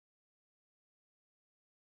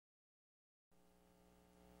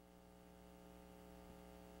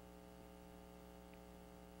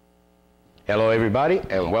Hello everybody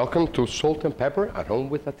and welcome to Salt and Pepper at Home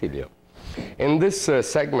with Attilio. In this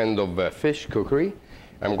segment of fish cookery,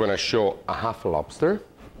 I'm going to show a half lobster.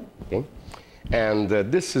 Okay? And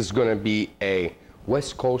this is going to be a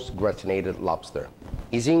West Coast gratinated lobster.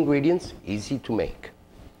 Easy ingredients, easy to make.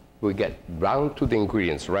 We get down to the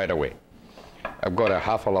ingredients right away. I've got a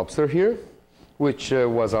half a lobster here, which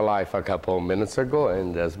was alive a couple of minutes ago,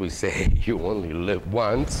 and as we say, you only live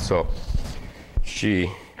once, so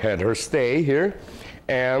she had her stay here,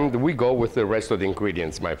 and we go with the rest of the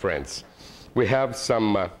ingredients, my friends. We have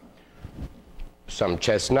some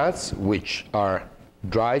chestnuts, which are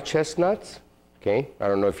dry chestnuts. Okay, I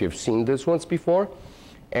don't know if you've seen these ones before,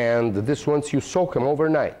 and these ones you soak them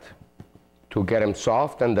overnight to get them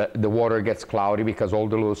soft, and the water gets cloudy because all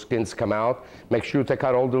the little skins come out. Make sure you take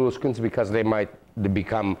out all the little skins because they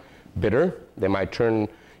become bitter. They might turn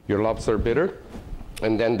your lobster bitter.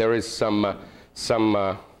 And then there is some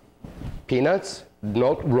peanuts,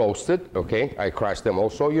 not roasted, okay? I crushed them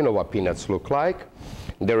also. You know what peanuts look like.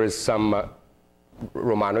 There is some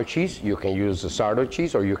Romano cheese. You can use the Sardo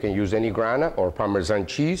cheese, or you can use any grana or Parmesan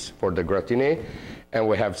cheese for the gratiné. And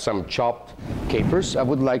we have some chopped capers. I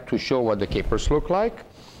would like to show what the capers look like.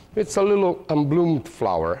 It's a little unbloomed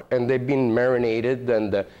flower, and they've been marinated,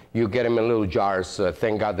 and you get them in little jars.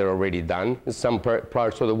 Thank God they're already done. In some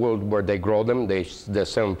parts of the world where they grow them, they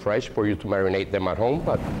sell them fresh for you to marinate them at home,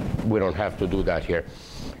 but we don't have to do that here.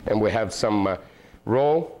 And we have some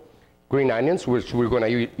raw green onions, which we're going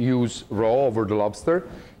to use raw over the lobster,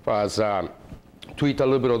 as to eat a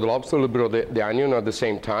little bit of the lobster, a little bit of the onion at the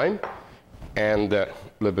same time, and a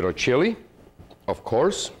little bit of chili, of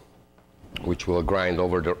course, which will grind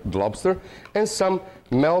over the lobster, and some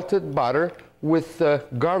melted butter with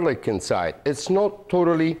garlic inside. It's not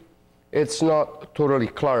totally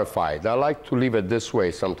clarified. I like to leave it this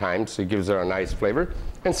way sometimes. It gives it a nice flavor.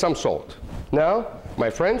 And some salt. Now, my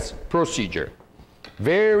friends, procedure.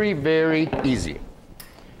 Very, very easy.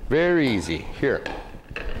 Very easy. Here.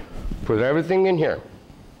 Put everything in here.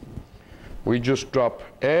 We just drop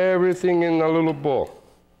everything in a little bowl.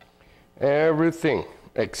 Everything.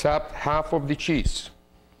 Except half of the cheese.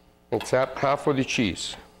 Except half of the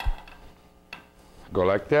cheese. Go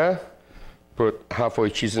like that. Put half of the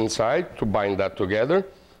cheese inside to bind that together.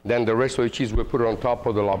 Then the rest of the cheese we put on top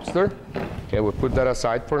of the lobster. Okay, we put that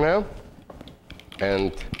aside for now.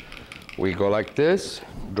 And we go like this.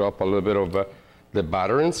 Drop a little bit of the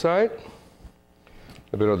butter inside.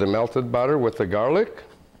 A bit of the melted butter with the garlic.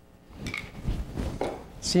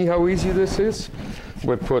 See how easy this is?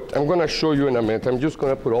 I'm going to show you in a minute. I'm just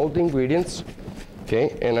going to put all the ingredients,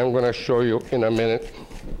 okay, and I'm going to show you in a minute.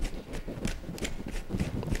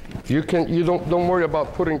 You don't worry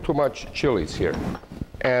about putting too much chilies here,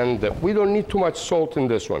 and we don't need too much salt in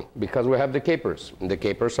this one because we have the capers, and the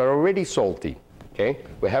capers are already salty. Okay,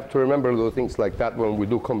 we have to remember little things like that when we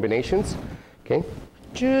do combinations. Okay,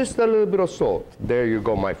 just a little bit of salt. There you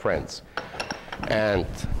go, my friends, and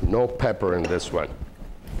no pepper in this one.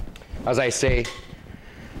 As I say,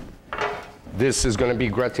 this is going to be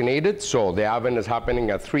gratinated, so the oven is happening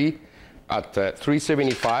at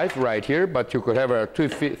 375 right here, but you could have a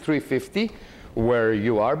 350 where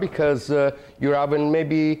you are because your oven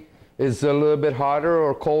maybe is a little bit hotter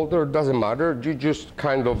or colder. It doesn't matter. You just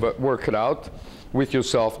kind of work it out with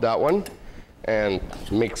yourself, that one, and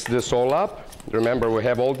mix this all up. Remember, we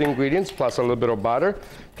have all the ingredients plus a little bit of butter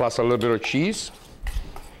plus a little bit of cheese.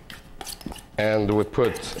 And we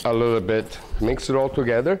put a little bit, mix it all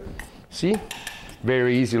together. See?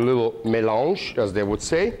 Very easy little mélange, as they would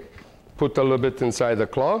say. Put a little bit inside the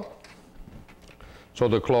claw. So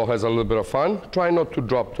the claw has a little bit of fun. Try not to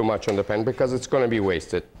drop too much on the pan because it's going to be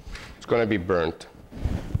wasted. It's going to be burnt.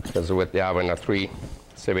 Because with the oven at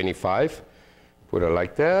 375, put it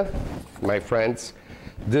like that. My friends,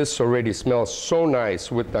 this already smells so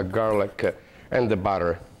nice with the garlic and the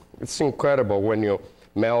butter. It's incredible when you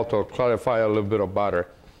melt or clarify a little bit of butter,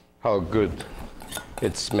 how good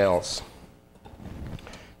it smells.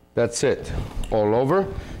 That's it. All over.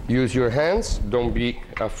 Use your hands. Don't be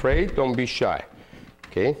afraid. Don't be shy.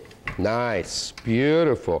 Okay? Nice.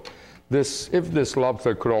 Beautiful. If this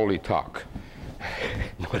lobster could only talk.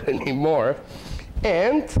 Not anymore.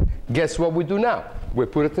 And guess what we do now? We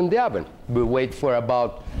put it in the oven. We wait for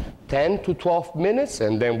about 10 to 12 minutes,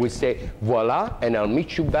 and then we say, voila, and I'll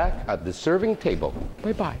meet you back at the serving table.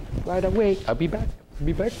 Bye-bye. Right away. I'll be back.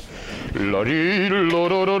 Be back.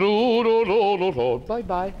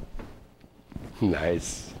 Bye-bye.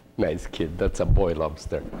 Nice. Nice kid. That's a boy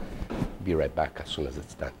lobster. Be right back as soon as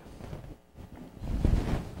it's done.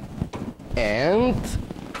 And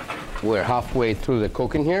we're halfway through the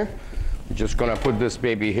cooking here. We're just going to put this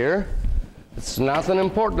baby here. It's nothing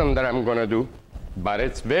important that I'm gonna do, but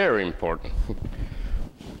it's very important.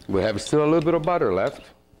 We have still a little bit of butter left.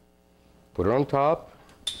 Put it on top.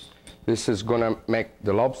 This is gonna make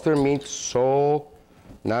the lobster meat so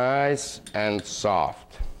nice and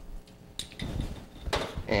soft.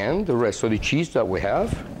 And the rest of the cheese that we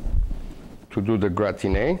have to do the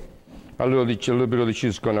gratiné. A little bit of the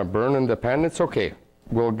cheese is gonna burn in the pan. It's okay.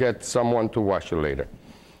 We'll get someone to wash it later.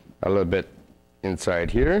 A little bit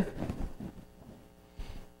inside here.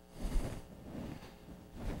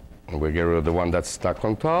 And we get rid of the one that's stuck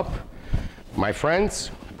on top. My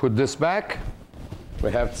friends, put this back.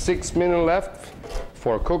 We have 6 minutes left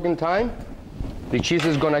for cooking time. The cheese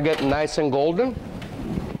is gonna get nice and golden.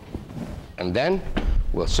 And then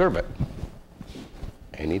we'll serve it.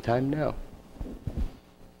 Anytime now.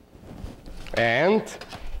 And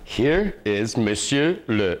here is Monsieur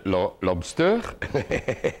le Lobster.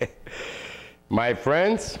 My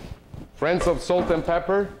friends, friends of salt and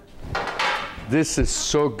pepper, this is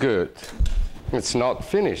so good. It's not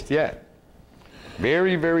finished yet.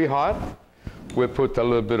 Very, very hot. We put a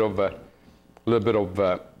little bit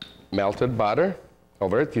of melted butter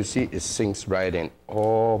over it. You see, it sinks right in.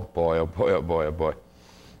 Oh boy, oh boy, oh boy, oh boy.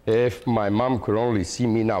 If my mom could only see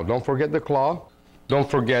me now. Don't forget the claw. Don't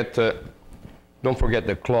forget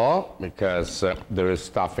the claw, because there is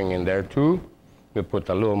stuffing in there too. We put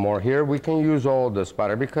a little more here. We can use all this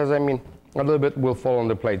butter because, I mean, a little bit will fall on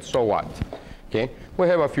the plate, so what? Okay, we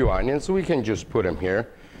have a few onions, so we can just put them here.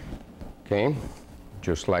 Okay,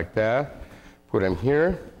 just like that. Put them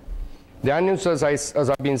here. The onions, as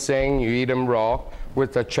I've been saying, you eat them raw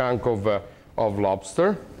with a chunk of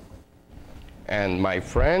lobster. And my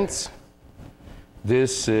friends,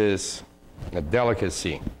 this is a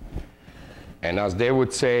delicacy. And as they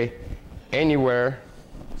would say anywhere,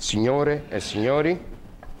 signore e signori,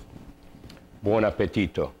 buon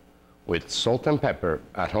appetito with salt and pepper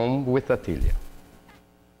at home with Attilio.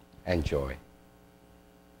 Enjoy.